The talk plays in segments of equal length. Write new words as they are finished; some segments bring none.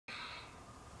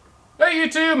Hi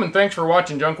YouTube, and thanks for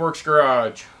watching Junkworks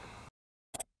Garage.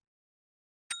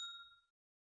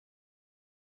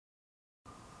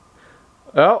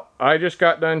 Well, I just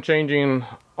got done changing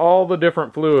all the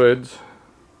different fluids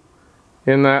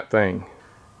in that thing.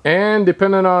 And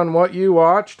depending on what you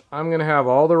watched, I'm going to have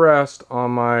all the rest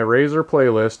on my Razor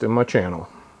playlist in my channel.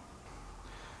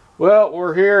 Well,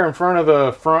 we're here in front of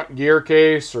the front gear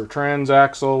case or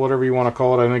transaxle, whatever you want to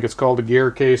call it. I think it's called a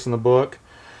gear case in the book.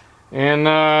 And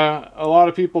a lot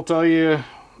of people tell you,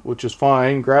 which is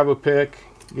fine, grab a pick,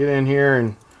 get in here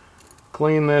and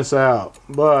clean this out.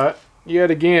 But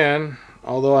yet again,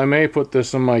 although I may put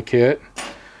this in my kit,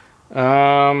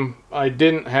 I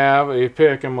didn't have a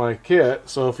pick in my kit.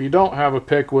 So if you don't have a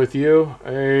pick with you,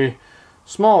 a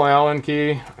small Allen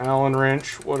key, Allen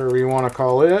wrench, whatever you want to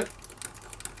call it,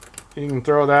 you can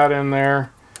throw that in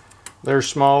there. There's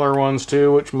smaller ones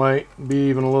too, which might be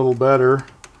even a little better.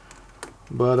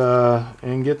 But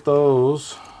and get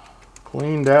those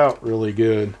cleaned out really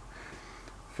good. In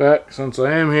fact, since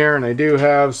I am here and I do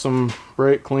have some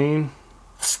brake clean,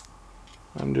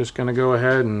 I'm just going to go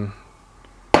ahead and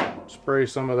spray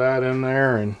some of that in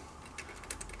there and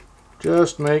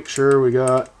just make sure we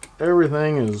got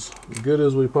everything as good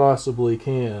as we possibly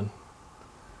can.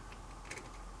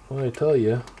 Well, I tell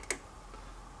you,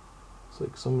 it's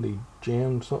like somebody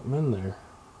jammed something in there.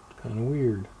 It's kind of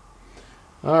weird.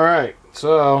 Alright,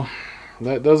 so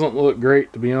that doesn't look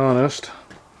great, to be honest.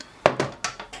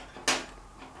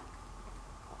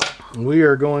 We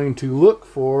are going to look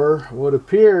for what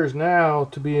appears now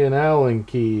to be an Allen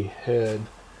key head.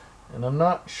 And I'm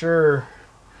not sure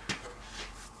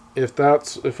if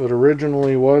it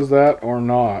originally was that or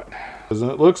not. It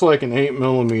looks like an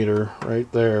 8mm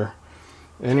right there.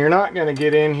 And you're not going to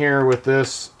get in here with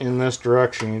this in this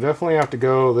direction. You definitely have to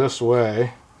go this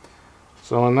way.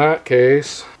 So in that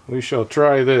case, we shall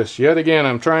try this. Yet again,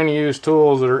 I'm trying to use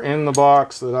tools that are in the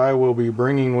box that I will be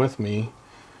bringing with me.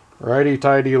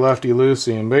 Righty-tighty,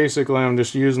 lefty-loosey. And basically I'm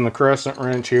just using the crescent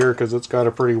wrench here because it's got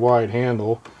a pretty wide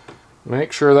handle.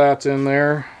 Make sure that's in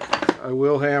there. I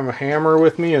will have a hammer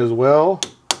with me as well.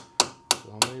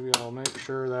 So maybe I'll make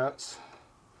sure that's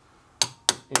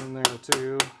in there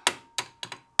too.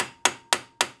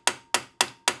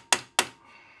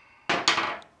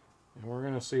 And we're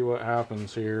going to see what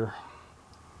happens here.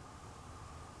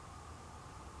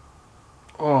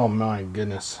 Oh my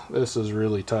goodness, this is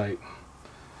really tight.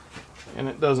 And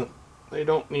they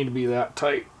don't need to be that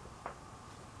tight.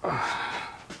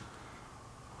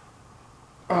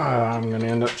 I'm going to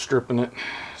end up stripping it.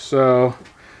 So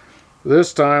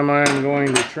this time I'm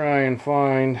going to try and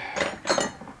find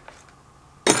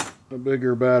a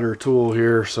bigger, badder tool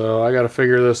here. So I got to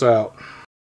figure this out.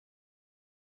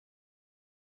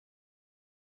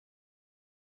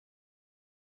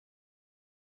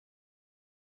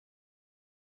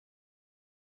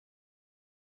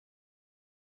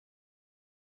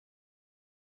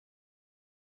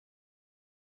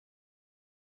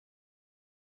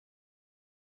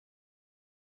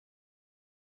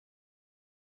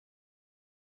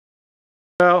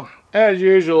 Well, as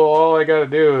usual, all I got to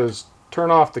do is turn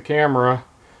off the camera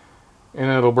and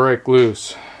it'll break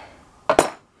loose.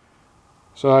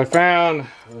 So I found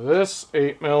this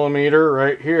 8mm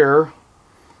right here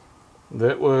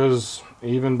that was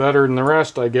even better than the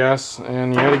rest, I guess,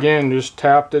 and yet again just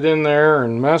tapped it in there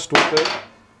and messed with it.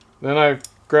 Then I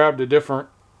grabbed a different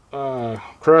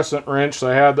crescent wrench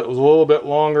I had that was a little bit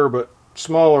longer but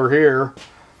smaller here,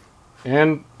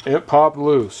 and it popped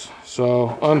loose.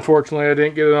 So unfortunately I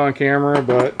didn't get it on camera,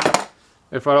 but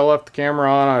if I'd left the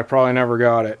camera on, I probably never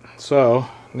got it. So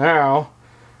now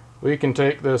we can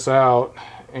take this out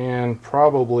and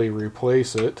probably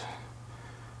replace it,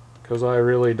 because I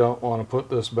really don't want to put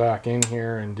this back in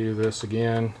here and do this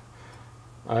again.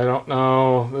 I don't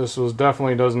know, this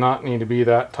definitely does not need to be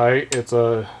that tight. It's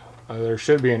there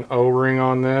should be an O-ring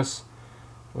on this,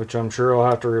 which I'm sure I'll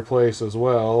have to replace as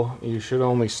well. You should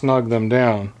only snug them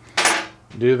down.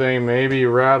 Do they maybe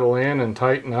rattle in and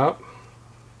tighten up?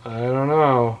 I don't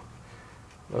know.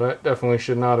 But that definitely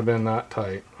should not have been that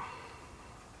tight.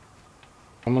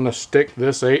 I'm going to stick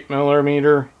this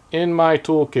 8mm in my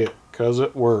toolkit because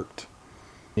it worked.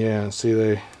 Yeah, see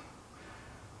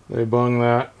they bung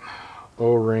that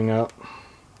O-ring up.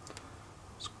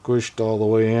 Squished all the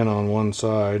way in on one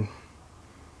side.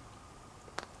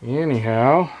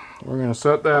 Anyhow, we're going to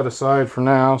set that aside for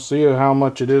now. See how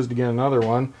much it is to get another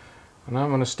one. And I'm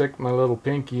going to stick my little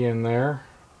pinky in there,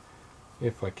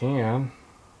 if I can.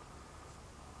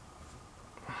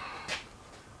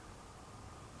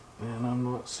 And I'm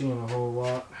not seeing a whole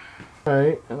lot.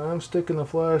 Alright, and I'm sticking the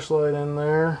flashlight in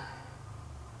there.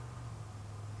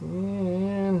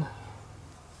 And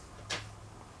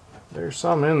there's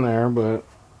some in there, but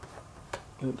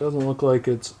it doesn't look like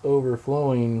it's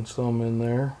overflowing some in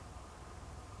there.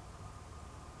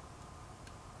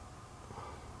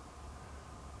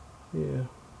 Yeah,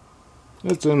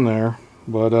 it's in there,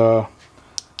 but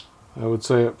I would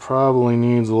say it probably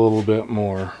needs a little bit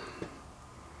more.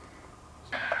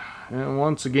 And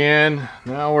once again,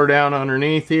 now we're down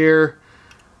underneath here.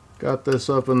 Got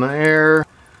this up in the air.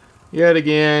 Yet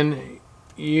again,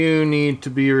 you need to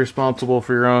be responsible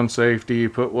for your own safety.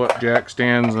 Put what jack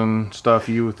stands and stuff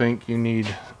you think you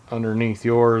need underneath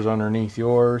yours. I'm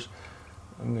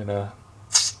gonna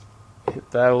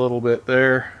hit that a little bit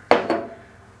there. I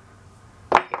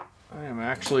am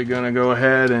actually gonna go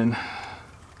ahead and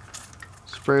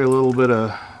spray a little bit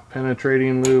of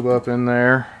penetrating lube up in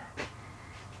there.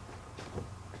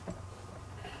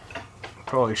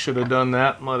 Probably should have done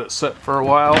that and let it sit for a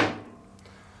while.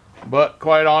 But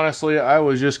quite honestly, I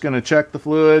was just going to check the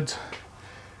fluids.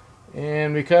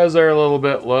 And because they're a little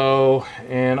bit low,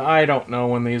 and I don't know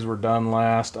when these were done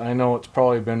last. I know it's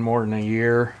probably been more than a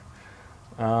year.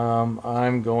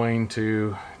 I'm going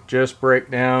to just break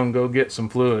down, go get some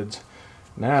fluids.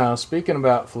 Now, speaking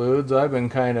about fluids, I've been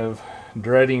kind of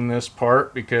dreading this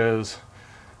part because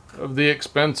of the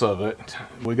expense of it.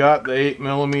 We got the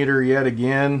 8mm yet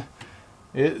again.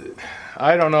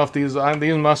 I don't know if these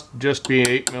must just be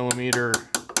 8mm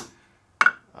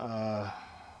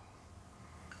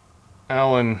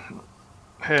Allen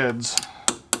heads.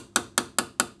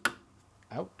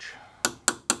 Ouch.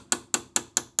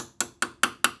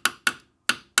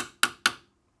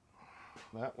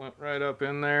 That went right up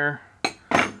in there.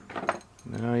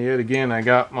 Now yet again I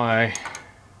got my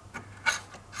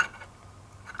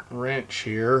wrench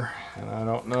here, and I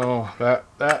don't know,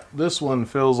 this one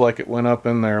feels like it went up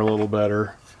in there a little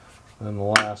better than the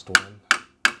last one,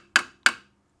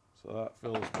 so that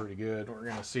feels pretty good. We're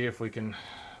gonna see if we can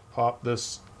pop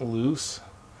this loose,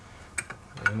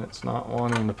 and it's not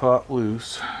wanting to pop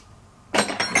loose.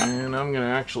 And I'm gonna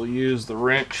actually use the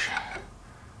wrench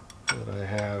that I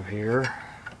have here.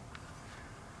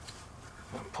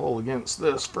 I'll pull against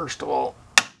this first of all.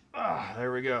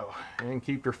 There we go. And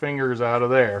keep your fingers out of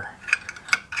there.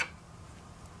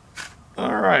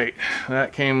 Alright,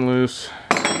 that came loose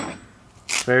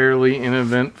fairly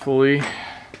uneventfully.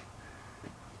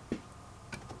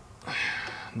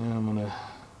 Now I'm gonna...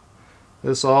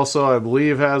 This also, I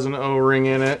believe, has an O-ring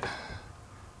in it.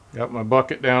 Got my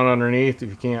bucket down underneath if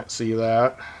you can't see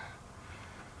that.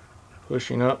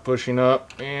 Pushing up,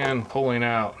 and pulling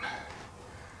out.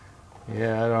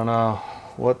 Yeah, I don't know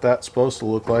what that's supposed to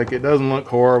look like. It doesn't look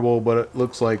horrible, but it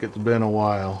looks like it's been a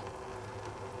while.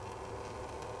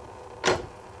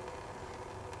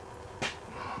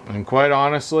 And quite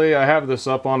honestly, I have this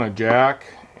up on a jack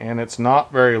and it's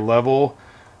not very level,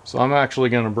 so I'm actually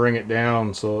going to bring it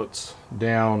down so it's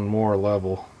down more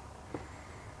level.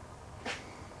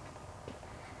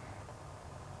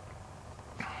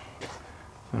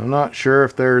 I'm not sure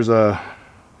if there's a...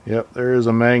 Yep, there is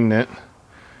a magnet.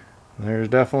 There's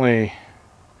definitely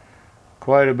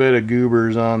quite a bit of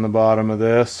goobers on the bottom of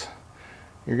this.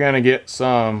 You're going to get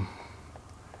some.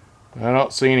 I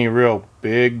don't see any real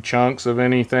big chunks of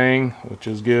anything, which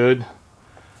is good. So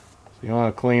you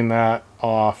want to clean that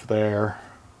off there.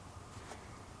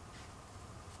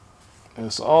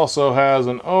 This also has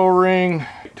an O-ring.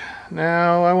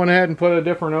 Now I went ahead and put a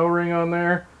different O-ring on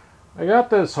there. I got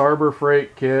this Harbor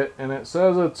Freight kit and it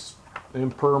says it's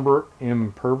impermeable.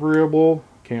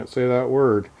 Can't say that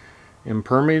word.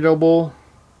 Impermeable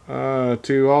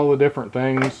to all the different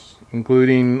things,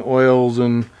 including oils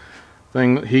and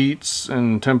heats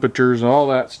and temperatures and all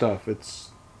that stuff.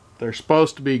 They're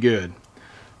supposed to be good.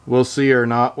 We'll see or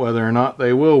not whether or not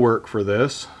they will work for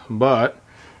this, but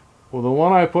well, the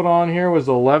one I put on here was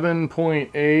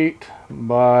 11.8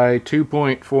 by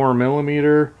 2.4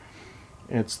 millimeter.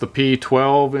 It's the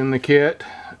P12 in the kit.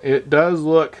 It does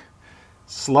look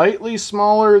slightly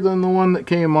smaller than the one that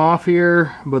came off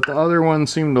here, but the other one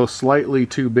seemed slightly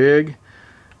too big,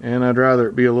 and I'd rather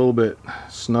it be a little bit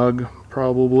snug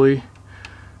probably.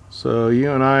 So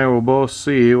you and I will both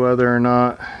see whether or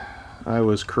not I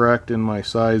was correct in my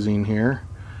sizing here,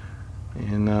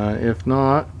 and if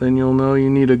not, then you'll know you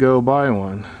need to go buy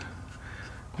one.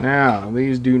 Now,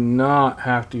 these do not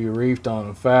have to be reefed on.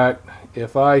 In fact,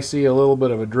 if I see a little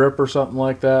bit of a drip or something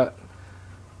like that,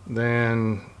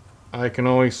 then I can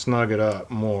always snug it up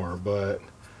more. But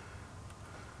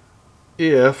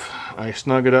if I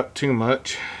snug it up too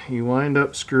much, you wind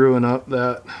up screwing up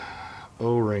that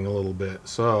O-ring a little bit.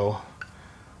 So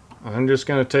I'm just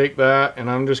going to take that and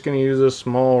I'm just going to use a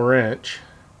small wrench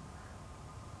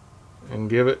and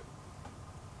give it,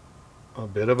 a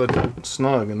bit of a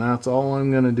snug, and that's all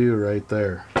I'm going to do right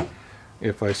there.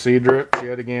 If I see drips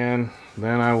yet again,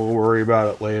 then I will worry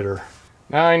about it later.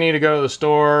 Now I need to go to the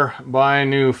store, buy a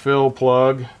new fill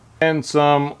plug and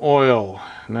some oil.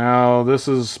 Now this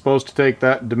is supposed to take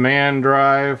that demand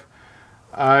drive.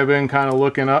 I've been kind of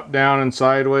looking up, down, and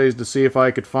sideways to see if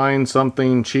I could find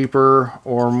something cheaper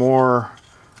or more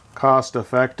cost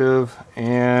effective,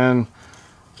 and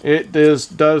it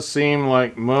does seem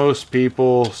like most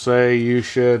people say you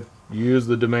should use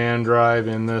the demand drive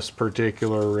in this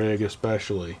particular rig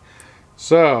especially.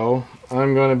 So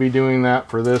I'm going to be doing that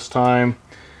for this time.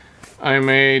 I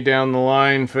may down the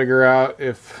line figure out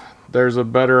if there's a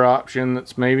better option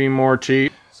that's maybe more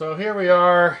cheap. So here we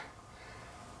are.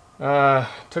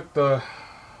 Took the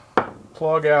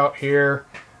plug out here.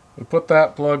 We put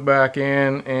that plug back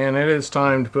in, and it is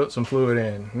time to put some fluid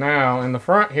in. Now in the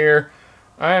front here,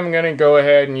 I am going to go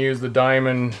ahead and use the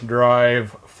Diamond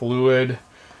Drive fluid.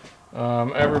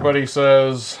 Everybody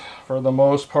says, for the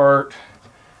most part,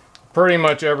 pretty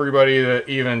much everybody that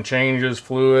even changes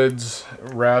fluids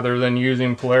rather than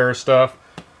using Polaris stuff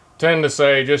tend to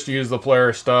say just use the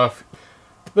Polaris stuff.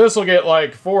 This will get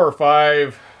like 4 or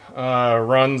 5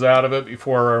 runs out of it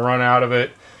before I run out of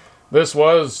it. This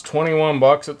was 21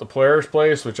 bucks at the Polaris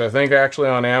place, which I think actually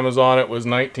on Amazon it was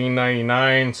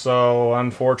 $19.99. So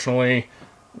unfortunately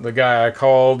the guy I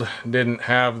called didn't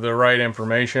have the right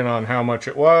information on how much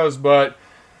it was, but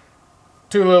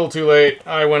too little too late.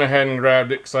 I went ahead and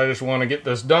grabbed it because I just want to get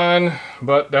this done.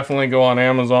 But definitely go on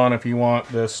Amazon if you want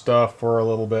this stuff for a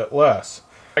little bit less.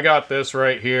 I got this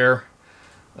right here.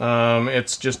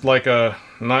 It's just like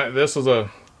this is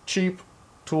a cheap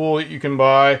tool that you can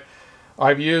buy.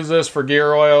 I've used this for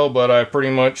gear oil, but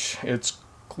it's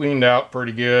cleaned out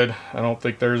pretty good. I don't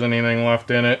think there's anything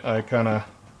left in it. I kind of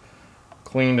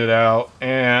cleaned it out,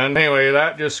 and anyway,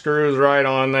 that just screws right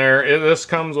on there. This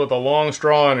comes with a long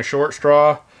straw and a short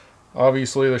straw.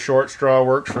 Obviously the short straw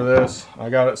works for this. I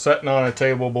got it sitting on a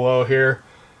table below here,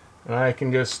 and I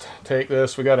can just take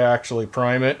this. We got to actually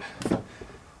prime it.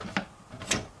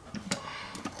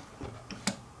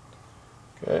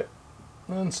 Okay,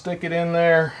 then stick it in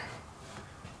there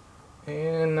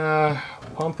and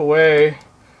pump away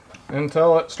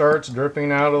until it starts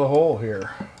dripping out of the hole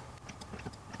here.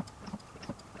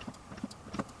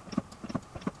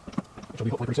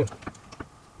 Hopefully pretty soon.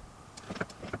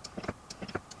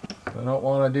 I don't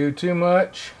want to do too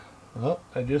much. Oh,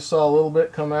 I just saw a little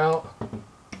bit come out.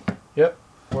 Yep,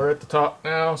 we're at the top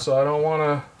now, so I don't want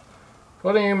to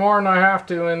put any more than I have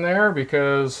to in there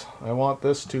because I want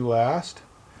this to last.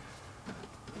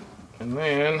 And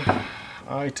then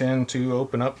I tend to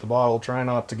open up the bottle, try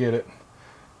not to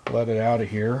let it out of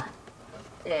here.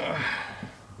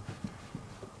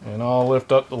 And I'll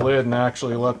lift up the lid and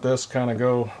actually let this kind of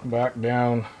go back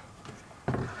down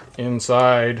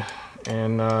inside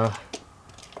and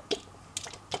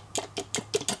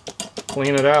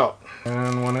clean it out.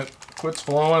 And when it quits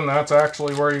flowing, that's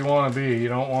actually where you want to be. You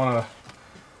don't want to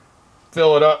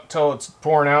fill it up till it's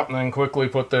pouring out and then quickly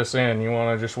put this in. You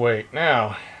want to just wait.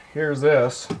 Now, here's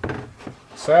this.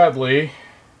 Sadly,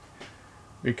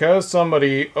 because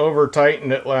somebody over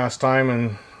tightened it last time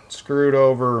and screwed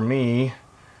over me,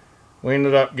 we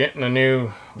ended up getting a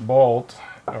new bolt,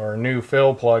 or a new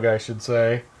fill plug I should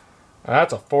say.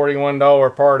 That's a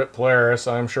 $41 part at Polaris.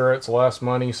 I'm sure it's less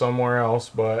money somewhere else,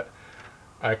 but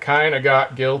I kind of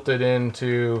got guilted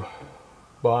into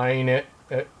buying it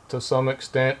to some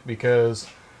extent because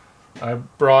I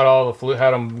brought all the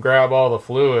had him grab all the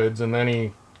fluids, and then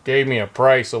he gave me a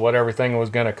price of what everything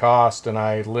was going to cost, and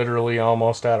I literally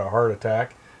almost had a heart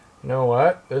attack. You know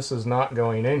what? This is not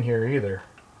going in here either.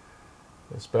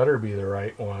 This better be the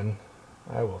right one.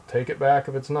 I will take it back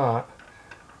if it's not.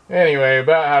 Anyway,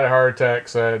 about had a heart attack,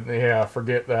 said, yeah,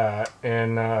 forget that.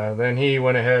 And then he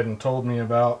went ahead and told me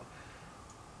about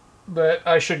that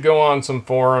I should go on some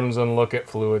forums and look at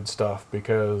fluid stuff,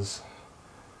 because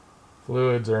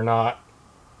fluids are not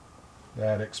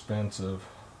that expensive,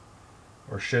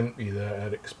 or shouldn't be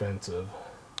that expensive.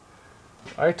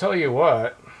 I tell you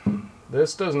what,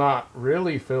 this does not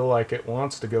really feel like it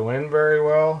wants to go in very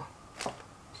well.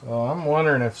 So I'm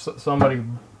wondering if somebody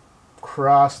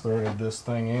cross-threaded this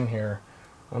thing in here.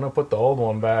 I'm going to put the old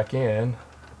one back in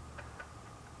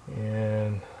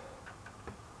and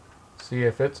see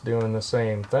if it's doing the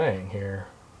same thing here.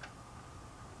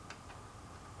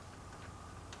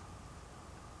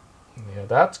 Yeah,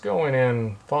 that's going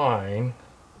in fine.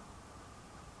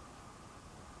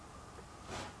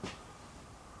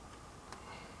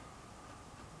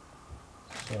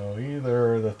 So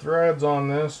either the threads on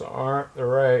this aren't the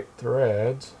right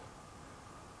threads,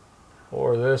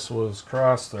 or this was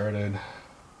cross-threaded.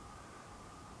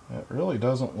 It really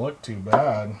doesn't look too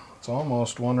bad. It's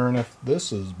almost wondering if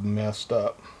this is messed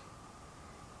up.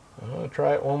 I'm going to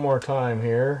try it one more time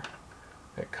here.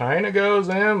 It kind of goes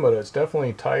in, but it's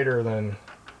definitely tighter than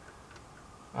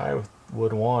I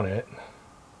would want it.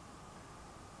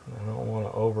 I don't want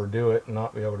to overdo it and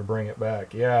not be able to bring it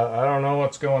back. Yeah, I don't know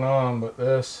what's going on, but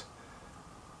this,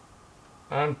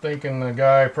 I'm thinking the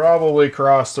guy probably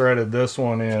cross-threaded this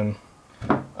one in.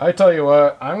 I tell you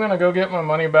what, I'm going to go get my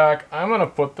money back. I'm going to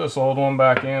put this old one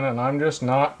back in, and I'm just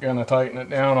not going to tighten it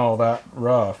down all that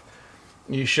rough.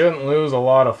 You shouldn't lose a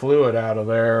lot of fluid out of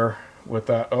there with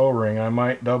that O-ring. I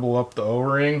might double up the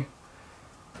O-ring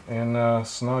and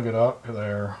snug it up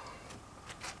there.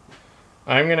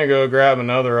 I'm going to go grab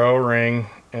another O-ring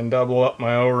and double up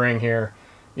my O-ring here.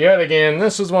 Yet again,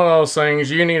 this is one of those things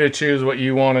you need to choose what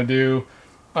you want to do.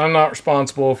 I'm not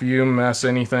responsible if you mess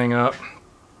anything up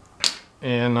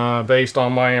and based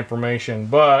on my information,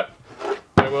 but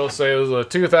I will say it was a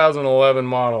 2011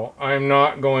 model. I'm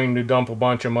not going to dump a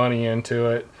bunch of money into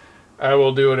it. I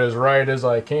will do it as right as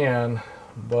I can,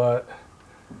 but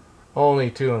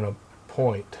only to a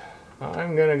point.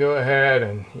 I'm going to go ahead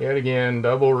and yet again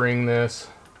double ring this,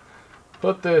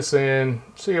 put this in,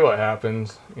 see what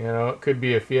happens. You know, it could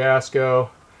be a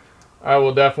fiasco. I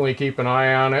will definitely keep an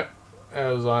eye on it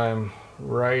as I'm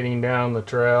riding down the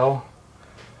trail.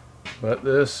 But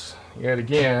this, yet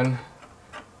again,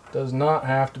 does not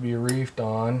have to be reefed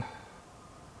on.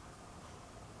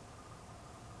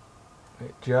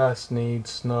 It just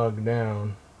needs snug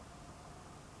down.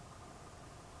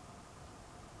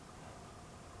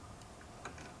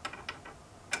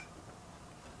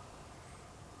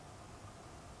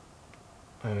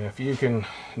 And if you can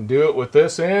do it with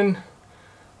this in,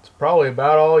 it's probably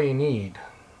about all you need.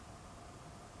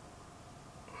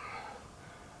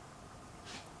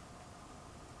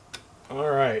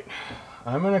 Alright,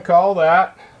 I'm going to call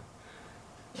that,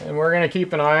 and we're going to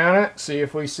keep an eye on it, see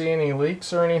if we see any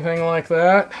leaks or anything like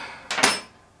that.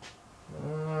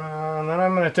 And then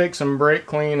I'm going to take some brake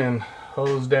clean and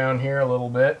hose down here a little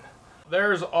bit.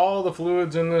 There's all the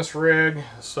fluids in this rig,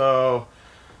 so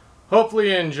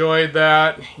hopefully you enjoyed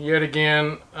that. Yet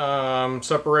again,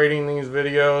 separating these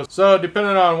videos. So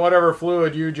depending on whatever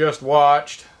fluid you just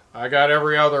watched, I got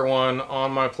every other one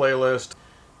on my playlist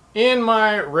in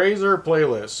my Razor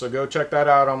playlist, so go check that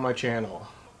out on my channel.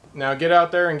 Now get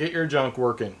out there and get your junk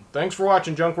working. Thanks for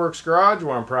watching Junkworks Garage,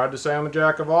 where I'm proud to say I'm a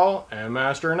jack of all and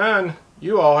master of none.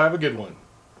 You all have a good one.